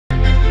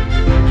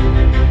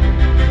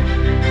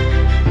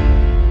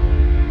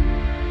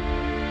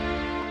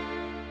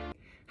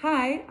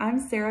I'm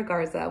Sarah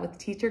Garza with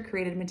Teacher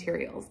Created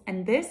Materials,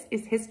 and this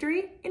is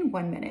History in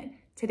 1 Minute.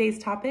 Today's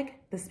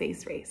topic, the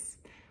space race.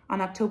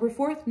 On October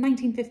 4th,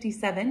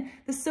 1957,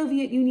 the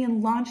Soviet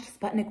Union launched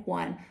Sputnik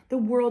 1, the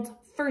world's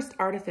first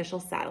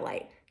artificial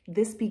satellite.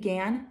 This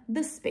began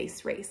the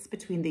space race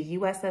between the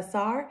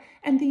USSR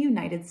and the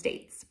United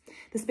States.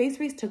 The space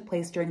race took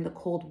place during the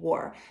Cold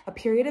War, a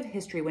period of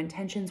history when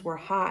tensions were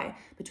high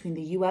between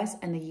the US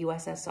and the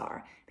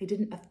USSR. They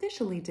didn't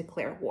officially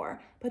declare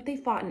war, but they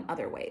fought in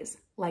other ways,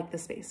 like the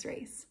space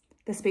race.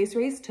 The space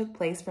race took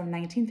place from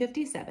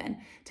 1957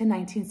 to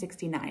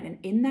 1969, and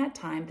in that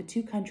time, the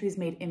two countries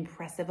made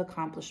impressive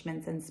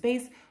accomplishments in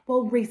space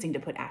while racing to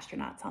put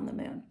astronauts on the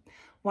moon.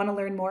 Want to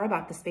learn more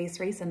about the space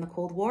race and the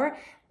Cold War?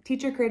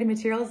 Teacher Created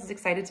Materials is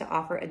excited to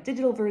offer a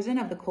digital version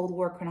of the Cold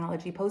War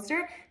chronology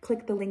poster.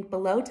 Click the link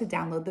below to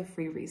download the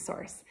free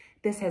resource.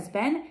 This has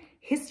been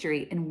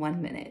History in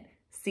 1 Minute.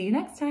 See you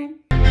next time.